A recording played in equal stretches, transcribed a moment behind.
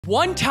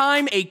One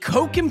time, a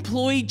Coke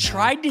employee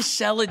tried to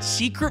sell its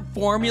secret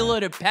formula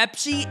to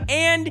Pepsi,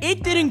 and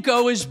it didn't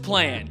go as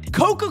planned.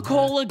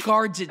 Coca-Cola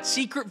guards its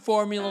secret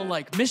formula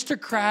like Mr.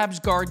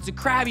 Krabs guards the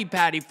Krabby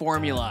Patty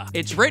formula.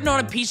 It's written on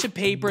a piece of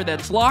paper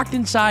that's locked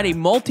inside a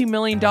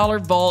multi-million-dollar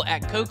vault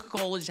at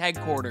Coca-Cola's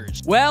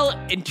headquarters. Well,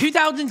 in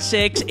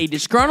 2006, a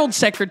disgruntled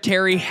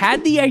secretary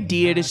had the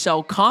idea to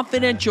sell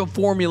confidential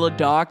formula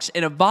docs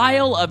in a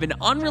vial of an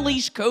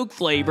unreleased Coke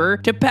flavor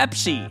to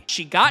Pepsi.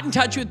 She got in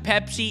touch with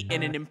Pepsi,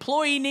 and an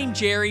employee named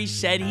Jerry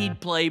said he'd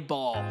play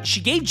ball.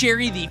 She gave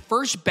Jerry the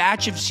first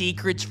batch of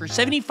secrets for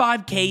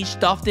 $75K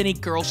stuffed in a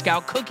Girl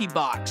Scout cookie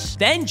box.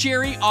 Then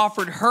Jerry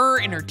offered her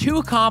and her two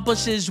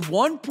accomplices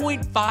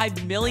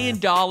 $1.5 million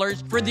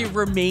for the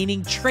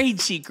remaining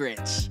trade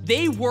secrets.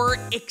 They were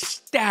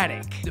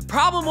ecstatic. The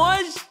problem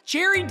was,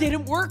 Jerry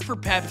didn't work for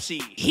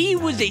Pepsi. He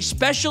was a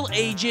special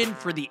agent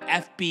for the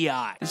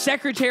FBI. The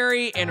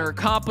secretary and her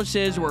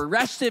accomplices were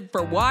arrested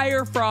for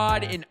wire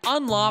fraud and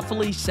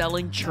unlawfully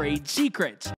selling trade secrets.